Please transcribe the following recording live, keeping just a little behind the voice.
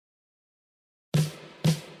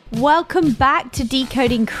Welcome back to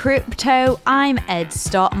Decoding Crypto. I'm Ed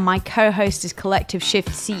Stott and my co-host is Collective Shift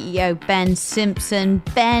CEO Ben Simpson.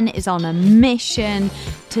 Ben is on a mission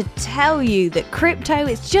to tell you that crypto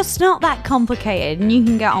is just not that complicated and you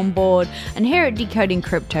can get on board. And here at Decoding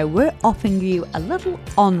Crypto, we're offering you a little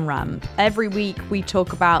on-ramp. Every week we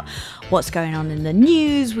talk about what's going on in the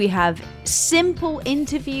news. We have simple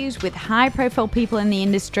interviews with high-profile people in the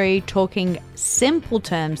industry talking simple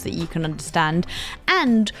terms that you can understand.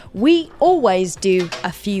 And we always do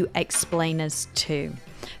a few explainers too.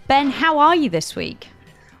 Ben, how are you this week?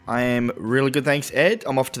 I am really good, thanks, Ed.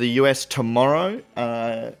 I'm off to the US tomorrow.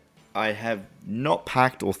 I have not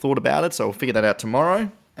packed or thought about it, so I'll figure that out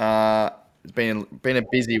tomorrow. It's been a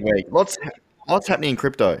busy week. Lots happening in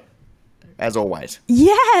crypto, as always.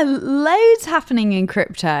 Yeah, loads happening in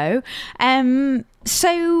crypto.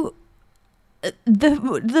 So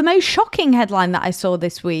the most shocking headline that I saw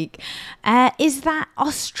this week is that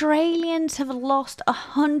Australians have lost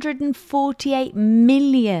 148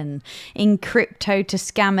 million in crypto to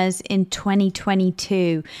scammers in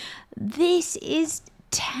 2022. This is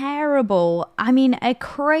terrible. I mean, a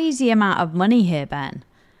crazy amount of money here, Ben.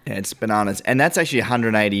 Yeah, it's bananas. And that's actually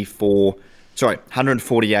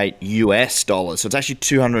 148 US dollars. So it's actually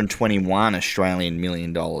 221 Australian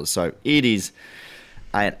million dollars. So it is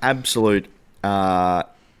an absolute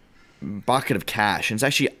bucket of cash, and it's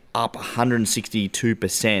actually up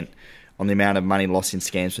 162% on the amount of money lost in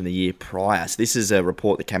scams from the year prior. So this is a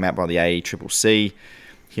report that came out by the AECCC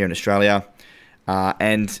here in Australia,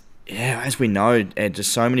 and yeah, as we know,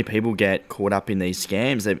 just so many people get caught up in these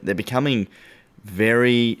scams. They're becoming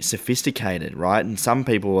very sophisticated, right? And some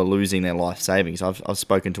people are losing their life savings. I've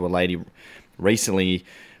spoken to a lady recently,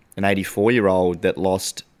 an 84-year-old that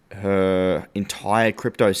lost her entire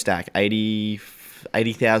crypto stack,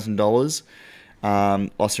 $80,000.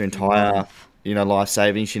 Lost her entire, life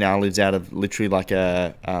savings. She now lives out of literally like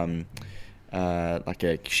a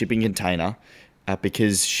shipping container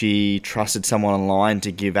because she trusted someone online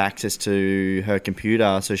to give access to her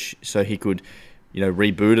computer, so he could,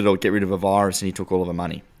 reboot it or get rid of a virus, and he took all of her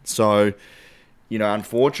money. So,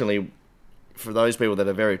 unfortunately, for those people that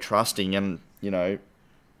are very trusting and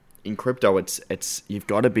in crypto, it's you've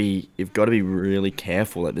got to be really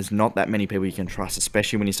careful that there's not that many people you can trust,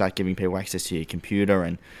 especially when you start giving people access to your computer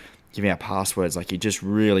and giving out passwords. Like, you just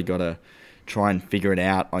really got to try and figure it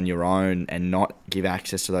out on your own and not give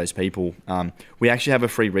access to those people. We actually have a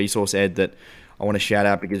free resource, Ed, that I want to shout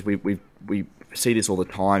out because we see this all the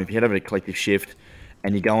time. If you head over to Collective Shift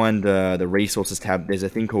and you go under the resources tab, there's a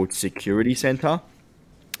thing called Security Center.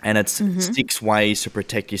 And it's 6 ways to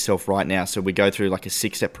protect yourself right now. So we go through like a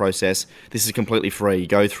 6-step process. This is completely free. You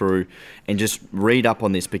go through and just read up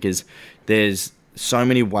on this because there's so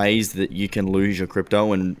many ways that you can lose your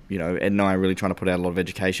crypto. And, Ed and I are really trying to put out a lot of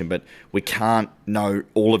education, but we can't know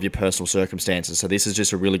all of your personal circumstances. So this is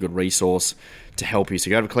just a really good resource to help you. So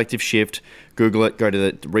go to Collective Shift, Google it, go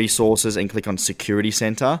to the resources and click on Security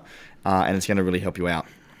Center, and it's going to really help you out.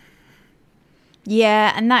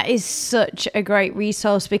 Yeah, and that is such a great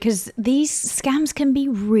resource because these scams can be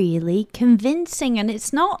really convincing, and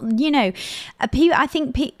it's not, I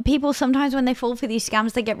think people sometimes when they fall for these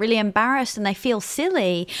scams, they get really embarrassed and they feel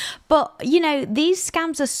silly. But, these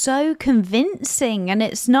scams are so convincing, and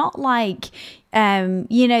it's not like,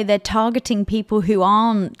 they're targeting people who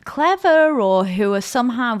aren't clever or who are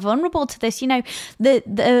somehow vulnerable to this.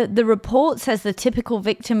 The report says the typical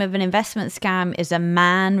victim of an investment scam is a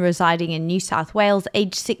man residing in New South Wales,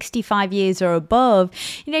 age 65 years or above.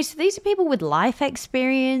 So these are people with life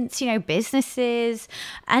experience, businesses,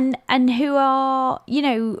 and who are,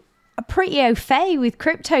 pretty au fait with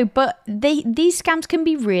crypto, but these scams can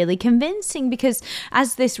be really convincing because,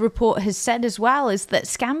 as this report has said as well, is that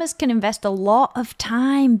scammers can invest a lot of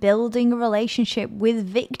time building a relationship with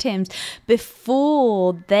victims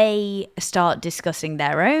before they start discussing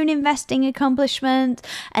their own investing accomplishments,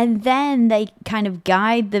 and then they kind of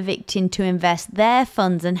guide the victim to invest their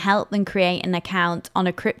funds and help them create an account on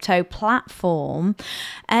a crypto platform.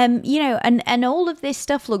 And all of this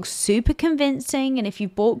stuff looks super convincing, and if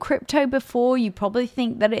you've bought crypto before, you probably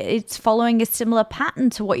think that it's following a similar pattern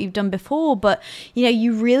to what you've done before, but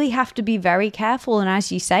you really have to be very careful. And as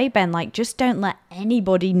you say, Ben, just don't let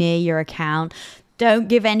anybody near your account. Don't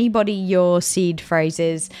give anybody your seed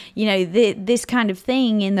phrases. This kind of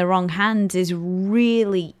thing in the wrong hands is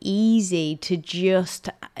really easy to just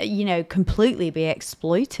completely be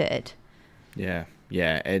exploited. Yeah,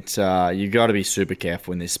 it's you got to be super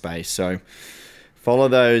careful in this space. So Follow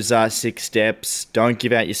those 6 steps. Don't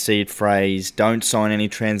give out your seed phrase. Don't sign any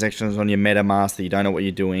transactions on your MetaMask that you don't know what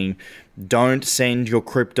you're doing. Don't send your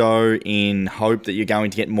crypto in hope that you're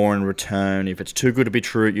going to get more in return. If it's too good to be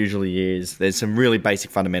true, it usually is. There's some really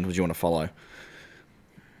basic fundamentals you want to follow.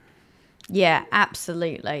 Yeah,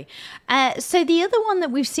 absolutely. So the other one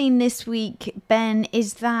that we've seen this week, Ben,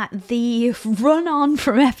 is that the run on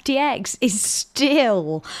from FTX is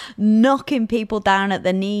still knocking people down at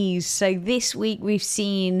the knees. So this week we've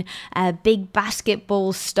seen a big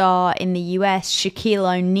basketball star in the US,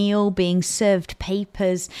 Shaquille O'Neal, being served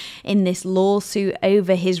papers in this lawsuit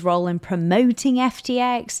over his role in promoting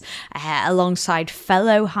FTX, alongside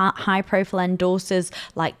fellow high-profile endorsers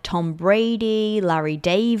like Tom Brady, Larry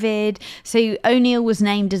David. So O'Neal was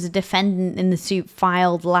named as a defendant in the suit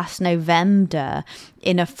filed last November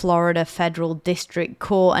in a Florida federal district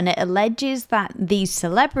court, and it alleges that these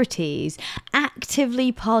celebrities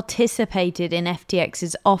actively participated in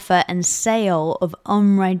FTX's offer and sale of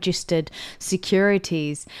unregistered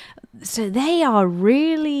securities. So they are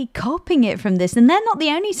really copying it from this, and they're not the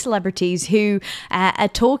only celebrities who are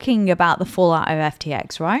talking about the fallout of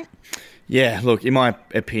FTX, right? Yeah, look, in my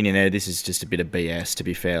opinion, this is just a bit of BS, to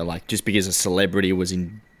be fair. Like, just because a celebrity was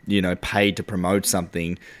paid to promote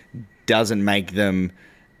something doesn't make them,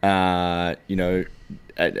 doesn't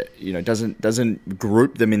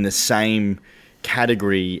group them in the same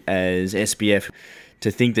category as SBF. To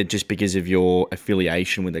think that just because of your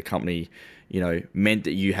affiliation with the company, meant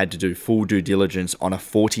that you had to do full due diligence on a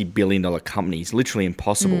 $40 billion company is literally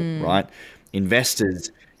impossible, right?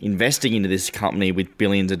 Investors investing into this company with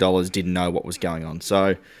billions of dollars didn't know what was going on.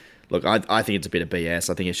 So, look, I think it's a bit of BS.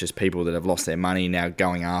 I think it's just people that have lost their money now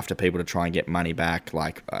going after people to try and get money back.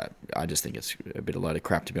 Like, I just think it's a bit of a load of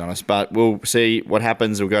crap, to be honest. But we'll see what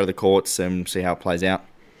happens. We'll go to the courts and see how it plays out.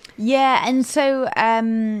 Yeah, and so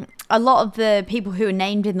a lot of the people who were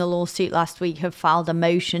named in the lawsuit last week have filed a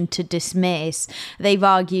motion to dismiss. They've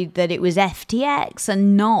argued that it was FTX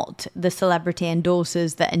and not the celebrity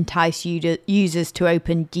endorsers that entice users to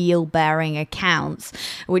open deal-bearing accounts,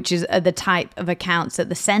 which is the type of accounts at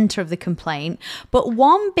the center of the complaint. But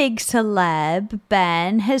one big celeb,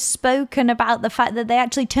 Ben, has spoken about the fact that they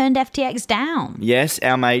actually turned FTX down. Yes,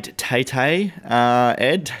 our mate Tay-Tay,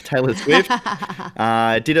 Taylor Swift,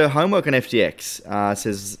 did her homework on FTX,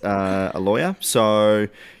 says a lawyer. So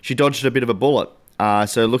she dodged a bit of a bullet.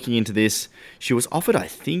 So looking into this, she was offered, I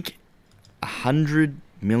think, $100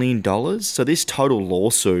 million. So this total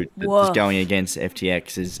lawsuit that is going against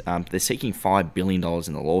FTX is they're seeking $5 billion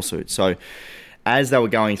in the lawsuit. So as they were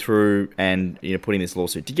going through and putting this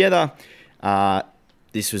lawsuit together,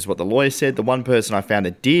 this was what the lawyer said. The one person I found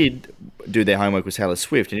that did do their homework was Taylor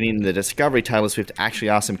Swift. And in the discovery, Taylor Swift actually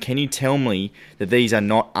asked him, can you tell me that these are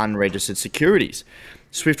not unregistered securities?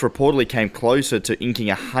 Swift reportedly came closer to inking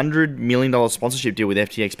a $100 million sponsorship deal with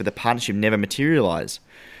FTX, but the partnership never materialized.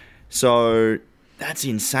 So that's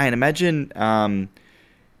insane. Imagine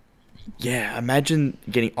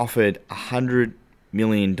getting offered $100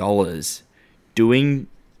 million, doing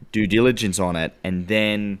due diligence on it, and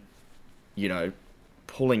then,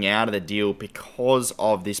 pulling out of the deal because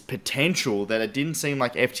of this potential that it didn't seem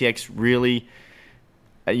like FTX really,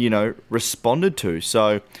 responded to.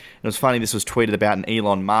 So it was funny, this was tweeted about, and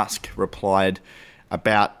Elon Musk replied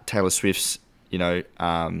about Taylor Swift's,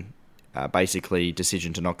 basically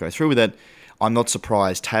decision to not go through with it. I'm not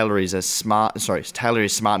surprised. Taylor is smart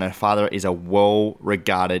and her father is a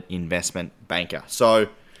well-regarded investment banker. So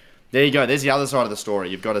there you go. There's the other side of the story.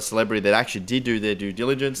 You've got a celebrity that actually did do their due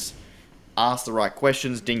diligence, asked the right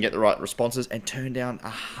questions, didn't get the right responses, and turned down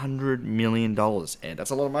 $100 million. And that's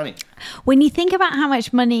a lot of money. When you think about how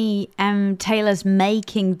much money Taylor's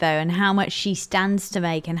making, though, and how much she stands to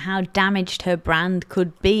make, and how damaged her brand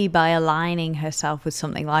could be by aligning herself with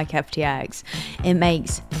something like FTX, it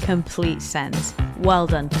makes complete sense. Well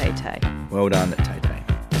done, Tay-Tay. Well done, Tay-Tay.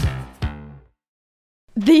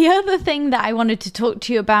 The other thing that I wanted to talk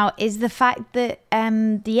to you about is the fact that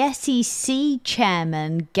the SEC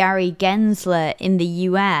chairman, Gary Gensler, in the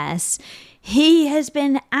US, he has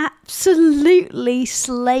been absolutely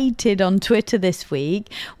slated on Twitter this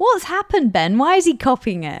week. What's happened, Ben? Why is he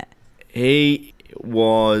copying it? He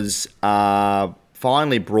was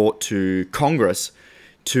finally brought to Congress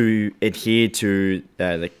to adhere to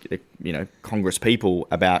the Congress people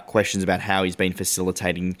about questions about how he's been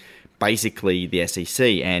facilitating basically the SEC,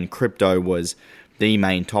 and crypto was the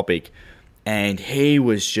main topic, and he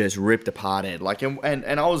was just ripped apart. And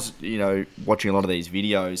I was watching a lot of these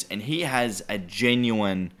videos, and he has a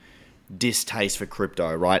genuine distaste for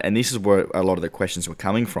crypto, right? And this is where a lot of the questions were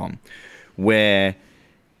coming from, where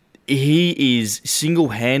he is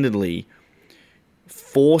single-handedly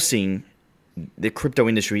forcing the crypto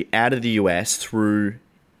industry out of the US through,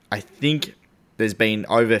 I think there's been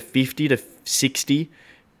over 50 to 60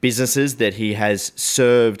 businesses that he has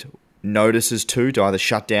served notices to either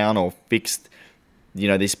shut down or fix,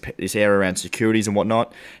 this area around securities and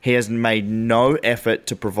whatnot. He has made no effort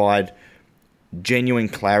to provide genuine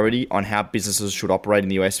clarity on how businesses should operate in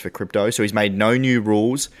the US for crypto. So he's made no new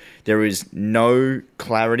rules. There is no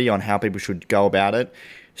clarity on how people should go about it.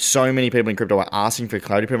 So many people in crypto are asking for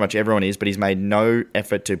clarity. Pretty much everyone is, but he's made no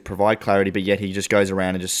effort to provide clarity, but yet he just goes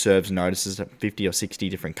around and just serves notices to 50 or 60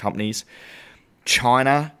 different companies.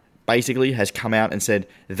 China basically has come out and said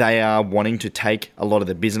they are wanting to take a lot of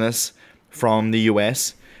the business from the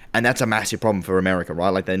US, and that's a massive problem for America, right?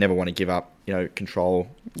 Like, they never want to give up, control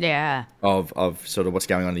of sort of what's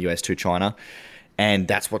going on in the US to China, and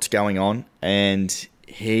that's what's going on. And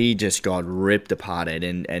he just got ripped apart,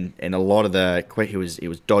 and a lot of he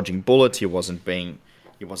was dodging bullets. He wasn't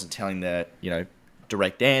telling the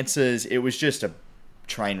direct answers. It was just a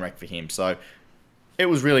train wreck for him. So it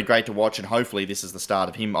was really great to watch, and hopefully this is the start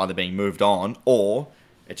of him either being moved on, or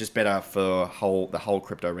it's just better for the whole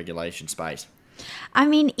crypto regulation space. I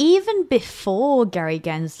mean, even before Gary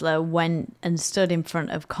Gensler went and stood in front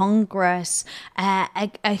of Congress,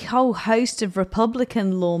 a whole host of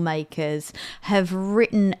Republican lawmakers have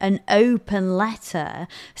written an open letter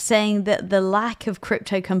saying that the lack of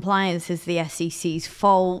crypto compliance is the SEC's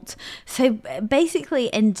fault. So basically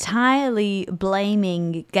entirely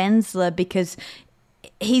blaming Gensler because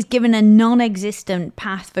he's given a non-existent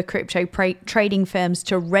path for crypto trading firms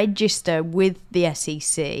to register with the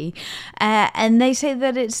SEC. And they say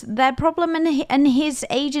that it's their problem, and his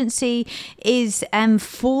agency is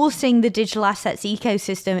forcing the digital assets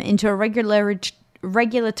ecosystem into a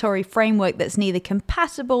regulatory framework that's neither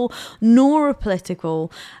compatible nor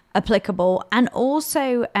applicable. And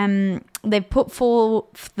also they've put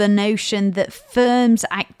forth the notion that firms'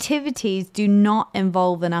 activities do not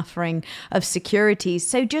involve an offering of securities.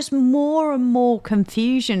 So just more and more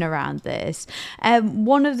confusion around this.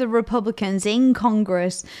 One of the Republicans in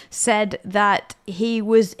Congress said that he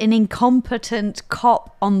was an incompetent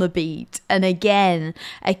cop on the beat, and again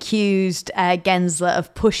accused Gensler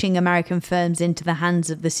of pushing American firms into the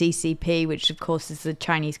hands of the CCP, which of course is the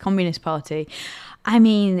Chinese Communist Party. I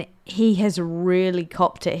mean, he has really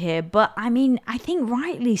copped it here, but I mean, I think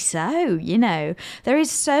rightly so. There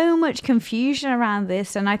is so much confusion around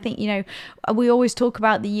this, and I think, we always talk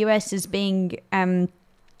about the US as being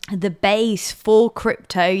the base for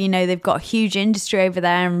crypto. They've got a huge industry over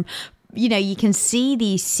there, and you can see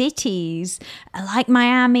these cities like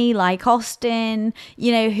Miami, like Austin,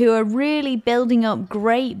 who are really building up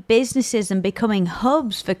great businesses and becoming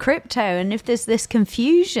hubs for crypto. And if there's this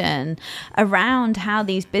confusion around how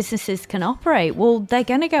these businesses can operate, well, they're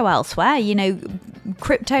going to go elsewhere.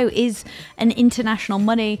 Crypto is an international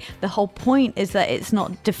money. The whole point is that it's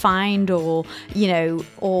not defined or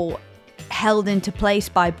held into place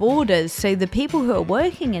by borders. So the people who are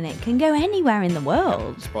working in it can go anywhere in the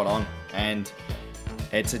world. Spot on. And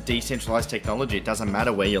it's a decentralized technology. It doesn't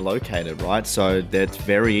matter where you're located, right? So that's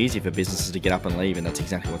very easy for businesses to get up and leave, and that's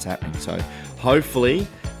exactly what's happening. So hopefully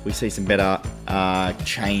we see some better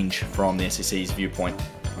change from the SEC's viewpoint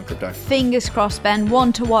on crypto. Fingers crossed, Ben.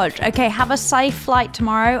 One to watch. Okay, have a safe flight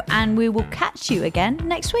tomorrow, and we will catch you again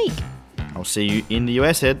next week. I'll see you in the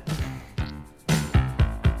US, Ed.